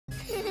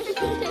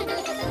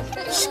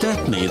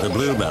Stepney, the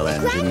Bluebell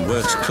engine,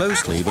 works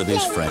closely with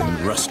his friend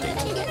Rusty.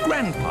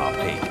 Grandpa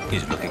Pig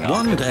is looking after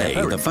One day,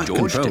 Peppa the and Fat George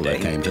Controller today.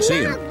 came to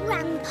see him.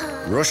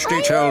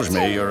 Rusty tells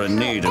me you're in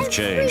need of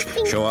change,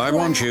 so I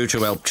want you to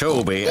help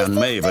Toby and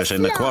Mavis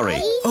in the quarry.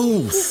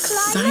 Oh,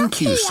 thank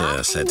you,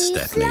 sir, said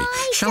Stepney.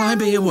 Shall I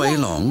be away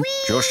long?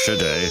 Just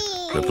today,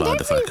 replied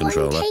the Fat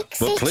Controller.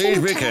 But please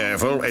be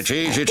careful, it's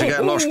easy to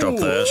get lost up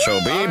there, so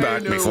be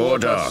back before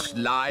dark.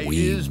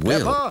 We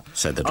will,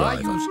 said the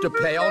driver. I used to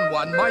play on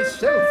one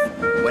myself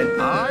when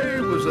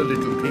I was a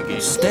little piggy.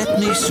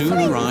 Stepney soon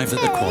arrived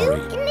at the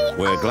quarry.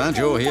 We're glad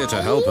you're here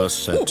to help us,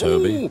 said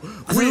Toby.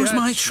 Are those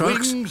my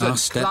trucks?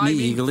 asked Stepney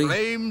eagerly.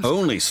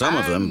 Only some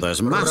of them.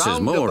 There's masses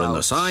more in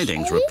the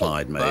sidings,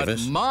 replied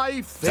Mavis.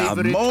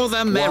 The more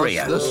the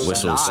merrier,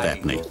 whistled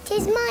Stepney. It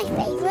is my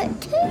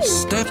favourite too.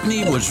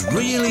 Stepney was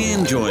really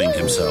enjoying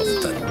himself.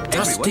 The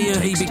dustier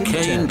he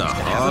became, the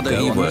harder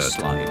he worked.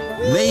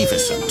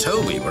 Mavis and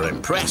Toby were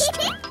impressed.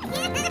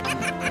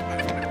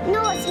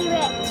 Naughty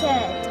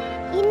Richard.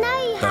 You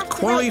know you The have to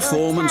quarry wait your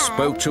foreman turn.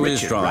 spoke to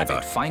his Richard driver.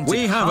 Rabbit finds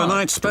We it have a hard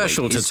night to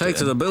special wait to his take to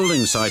turn. the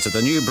building site at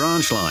the new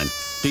branch line.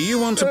 Do you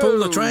want to pull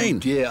the train?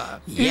 Dear.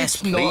 Yes,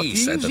 It's not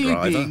please, said the easy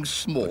driver. being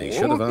small, But he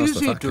should have asked is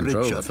the Fat it,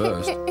 Controller Richard?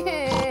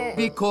 first.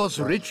 Because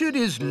Richard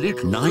is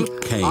little.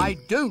 Night came. I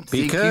don't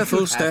Be think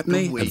careful, you should have to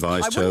Stepney, wait.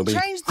 advised Toby.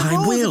 change the I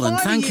rules will, if and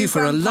I thank were you you, for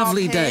a Grandpa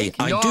lovely Pig. day.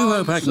 I do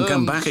hope I can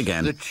come back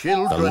again. The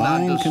children The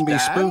line can be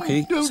understand,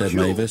 spooky, don't said you?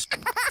 Mavis.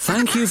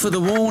 Thank you for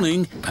the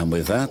warning. And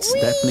with that,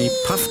 Stepney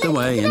puffed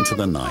away into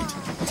the night.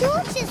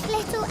 George is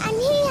little and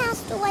he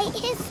has to wait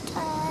his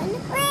turn.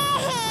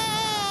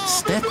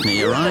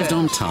 Stepney arrived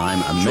on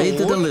time and made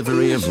the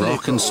delivery of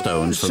rock and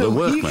stones for the So he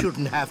workmen.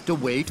 shouldn't have to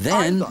wait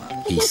Then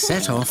either. he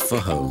set off for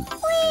home.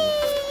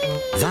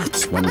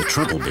 That's when the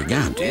trouble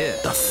began. Dear,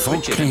 The fog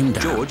Richard came and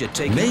down. George are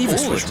taking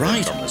Mavis all was the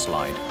turns right. on the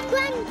slide.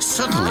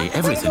 Suddenly,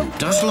 everything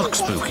does look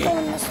spooky.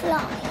 On the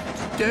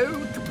slide.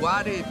 Don't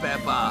worry,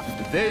 Peppa.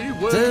 They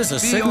won't There's a be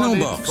signal on it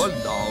box. for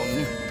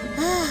long.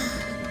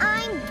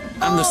 I'm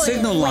And the bored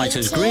signal of light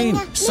is waiting.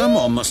 green.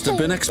 Someone must have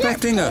been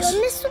expecting Let's us. go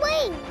on the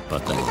swing.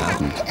 But they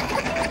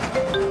hadn't.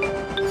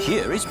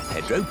 Here is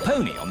Pedro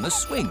Pony on the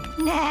swing.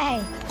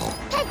 No.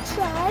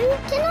 Pedro,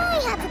 can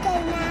I have a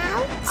go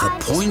now? The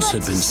points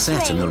had been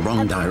set in the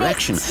wrong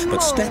direction, but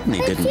Stepney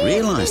didn't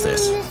realise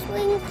this.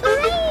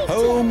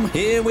 Home,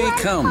 here we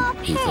come,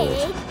 he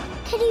thought.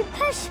 Can you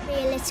push me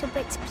a little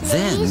bit, please?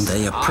 Then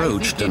they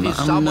approached I an think it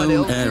is someone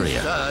unknown else's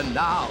area. turn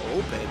now,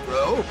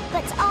 Pedro.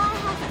 But I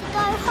have to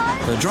go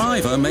home. The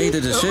driver made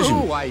a decision.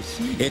 Oh, I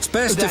see. It's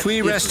best if That's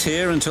we rest different.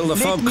 here until the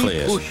fog Let me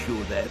clears. push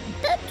you then.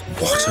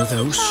 What are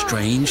those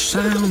strange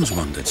sounds,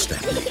 wondered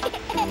Stepney.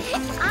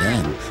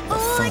 Then the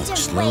fog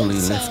slowly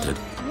lifted.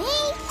 Me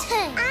too.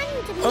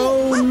 And me.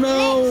 Oh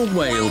no,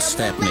 wailed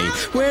Stepney.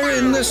 We're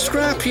in the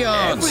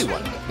scrapyards.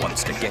 Everyone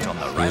wants to get on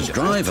the His roundabout.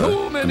 driver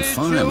Too and many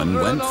fireman children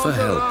went for on the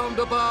help.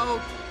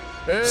 roundabout.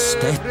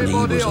 Stepney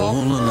Everybody was off.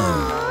 all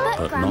alone,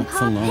 but not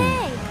for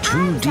long.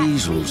 Two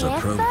diesels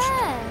approached.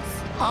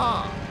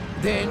 Ah,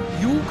 then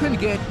you can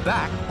get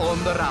back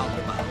on the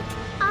roundabout.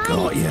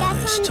 Got you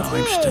this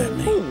time,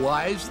 Stepney. Oh,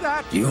 why is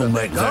that? You'll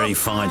make very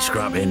fine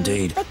scrap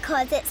indeed.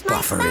 Because it's my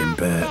Buffering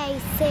bear.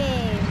 birthday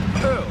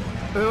soon.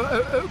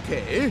 Oh,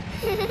 okay.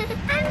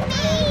 And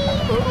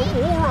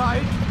me. All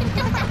right.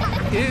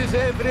 Is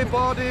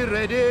everybody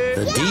ready?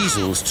 The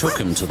diesels took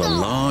him to the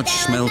large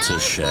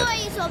smelter's shed.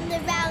 Boys on the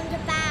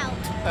roundabout.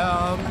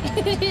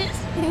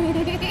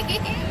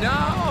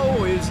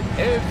 Now is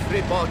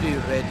everybody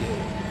ready?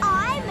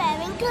 I'm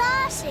wearing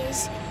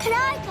glasses. Can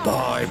I go?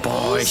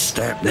 Bye-bye, The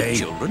Stepney,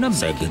 children are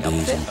said the making up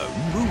diesel. their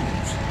own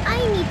rules. I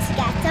need to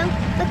get them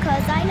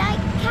because I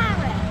like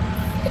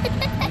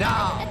carrots.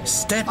 Now.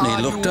 Stepney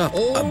Are looked you up.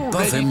 all Above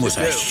ready him to was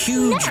a go?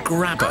 huge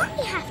grabber.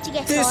 I have to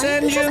get This on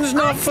engine's because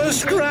not I for can do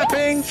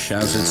scrapping, this.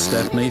 shouted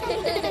Stepney.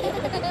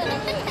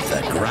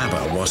 The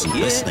grabber wasn't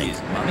Here listening.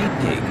 is Mummy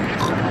Pig.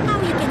 How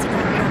are you getting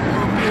on,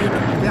 Grandpa Pig?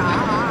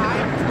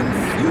 I'm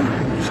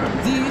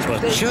confused. These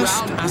But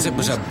just as it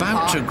was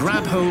about to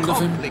grab hold of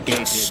him,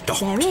 it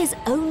stopped. There is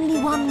only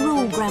one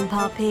rule,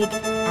 Grandpa Pig,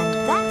 and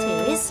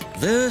that is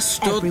There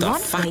stood the everyone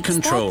Fat takes their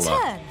Controller.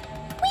 turn.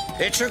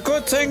 It's a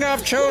good thing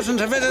I've chosen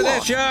to visit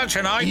this yard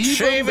tonight. Even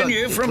Saving the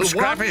you from little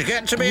scrap ones? is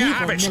getting to be a Even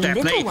habit, the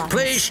Stepney. little ones?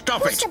 Please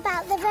stop What it.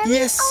 about the very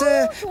Yes,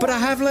 sir, old but I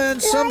have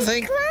learned ones?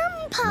 something. Like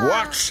Grandpa.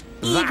 What's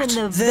Even that?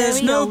 the There's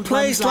very no old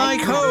place ones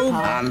like home.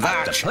 Grandpa. And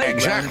that's The playground.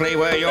 exactly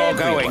where you're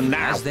Everyone going now.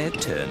 has their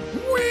turn.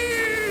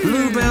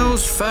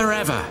 Bluebells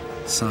forever,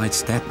 sighed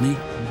Stepney.